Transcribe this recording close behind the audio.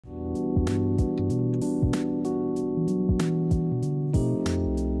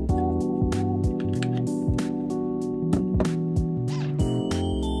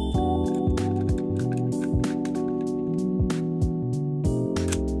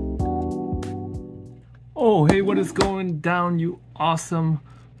Yo, hey, what is going down, you awesome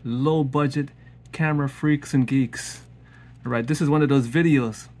low budget camera freaks and geeks? All right, this is one of those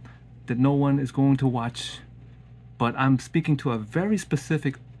videos that no one is going to watch, but I'm speaking to a very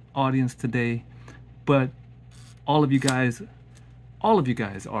specific audience today. But all of you guys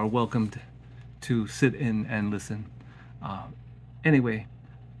are welcomed to sit in and listen. Anyway,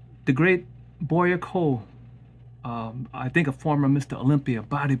 the great Boyer Cole, I think a former Mr. Olympia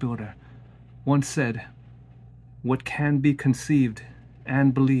bodybuilder, once said, "What can be conceived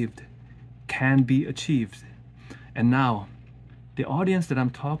and believed can be achieved." And now, the audience that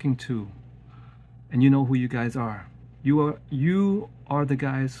I'm talking to, and you know who you guys are. You are the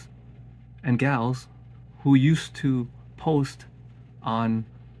guys and gals who used to post on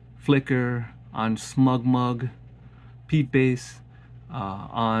Flickr, on SmugMug, PeteBase,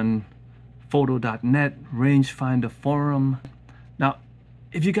 on Photo.net, Rangefinder Forum. Now,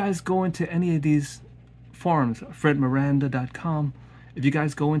 if you guys go into any of these forums, fredmiranda.com, if you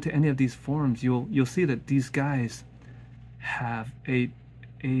guys go into any of these forums, you'll see that these guys have a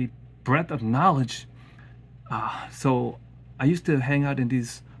breadth of knowledge. So I used to hang out in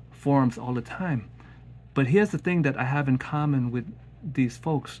these forums all the time. But here's the thing that I have in common with these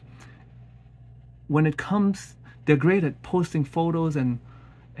folks. When it comes, they're great at posting photos and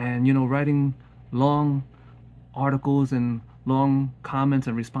you know, writing long articles and long comments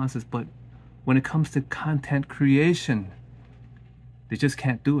and responses, but when it comes to content creation, they just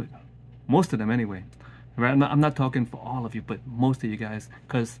can't do it. Most of them anyway. Right? I'm not talking for all of you, but most of you guys,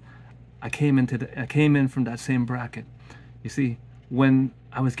 because I came in from that same bracket. You see, when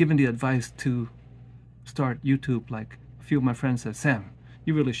I was given the advice to start YouTube, like a few of my friends said, "Sam,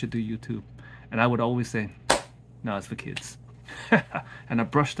 you really should do YouTube." And I would always say, "No, it's for kids." And I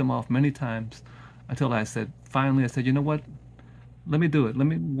brushed them off many times until finally I said, you know what? Let me do it.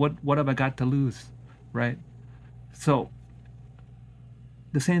 What have I got to lose, right? So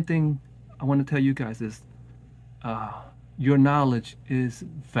the same thing I want to tell you guys is, your knowledge is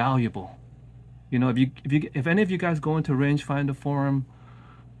valuable. You know, if any of you guys go into Rangefinder Forum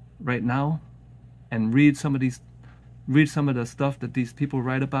right now and read some of the stuff that these people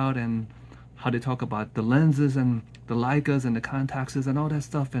write about and how they talk about the lenses and the Leicas and the Contaxes and all that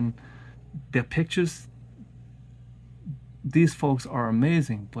stuff and their pictures, these folks are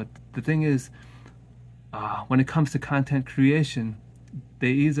amazing. But the thing is, when it comes to content creation,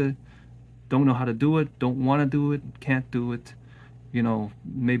 they either don't know how to do it, don't want to do it, can't do it. You know,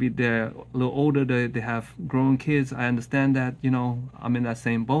 maybe they're a little older, they have grown kids. I understand that, you know, I'm in that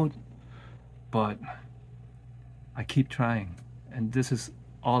same boat. But I keep trying. And this is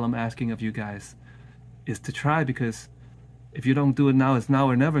all I'm asking of you guys, is to try, because if you don't do it now, it's now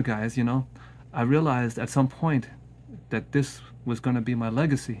or never, guys. You know, I realized at some point that this was going to be my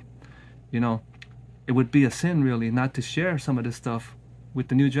legacy. You know, it would be a sin really not to share some of this stuff with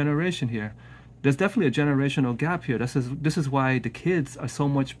the new generation here. There's definitely a generational gap here. This is why the kids are so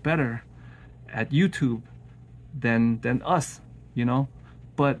much better at YouTube than us, you know.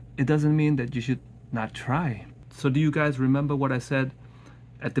 But it doesn't mean that you should not try. So do you guys remember what I said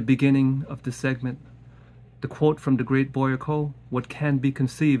at the beginning of the segment? The quote from the great Boyer Cole: "What can be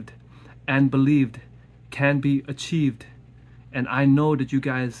conceived and believed can be achieved." And I know that you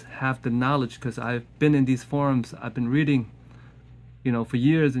guys have the knowledge, because I've been in these forums, I've been reading, you know, for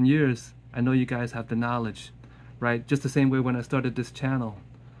years and years. I know you guys have the knowledge, right? Just the same way when I started this channel,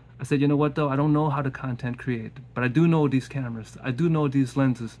 I said, you know what though, I don't know how to content create, but I do know these cameras, I do know these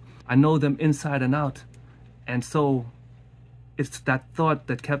lenses, I know them inside and out. And so it's that thought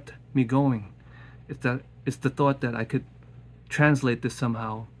that kept me going. It's the thought that I could translate this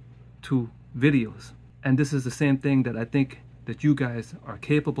somehow to videos. And this is the same thing that I think that you guys are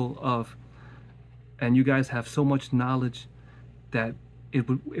capable of. And you guys have so much knowledge that it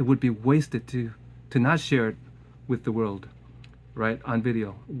would be wasted to not share it with the world, right, on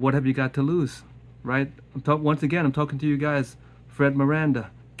video. What have you got to lose, right? Once again, I'm talking to you guys. Fred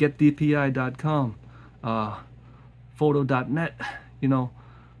Miranda, getdpi.com, photo.net. You know,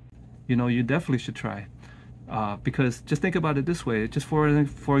 you definitely should try, because just think about it this way. Just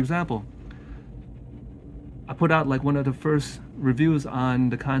for example, I put out like one of the first reviews on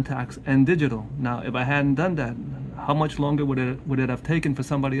the Contax and digital. Now, if I hadn't done that, how much longer would it have taken for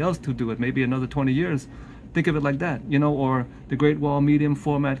somebody else to do it? Maybe another 20 years. Think of it like that, you know. Or the Great Wall medium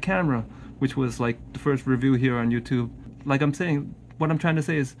format camera, which was like the first review here on YouTube. Like I'm saying, what I'm trying to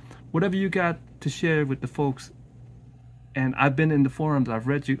say is, whatever you got to share with the folks, and I've been in the forums, I've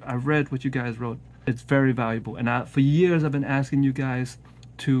read what you guys wrote. It's very valuable. And for years I've been asking you guys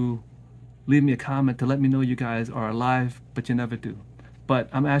to leave me a comment to let me know you guys are alive, but you never do. But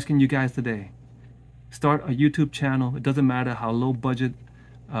I'm asking you guys today, Start a YouTube channel. It doesn't matter how low budget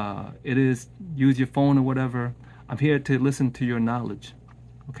it is. Use your phone or whatever. I'm here to listen to your knowledge,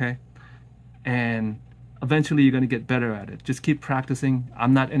 okay? And eventually you're going to get better at it. Just keep practicing.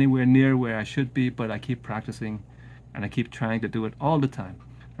 I'm not anywhere near where I should be, but I keep practicing and I keep trying to do it all the time.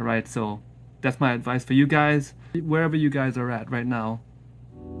 All right, so that's my advice for you guys. Wherever you guys are at right now,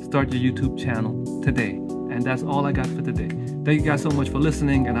 start your YouTube channel today. And that's all I got for today. Thank you guys so much for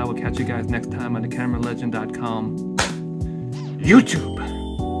listening, and I will catch you guys next time on theCameraLegend.com YouTube.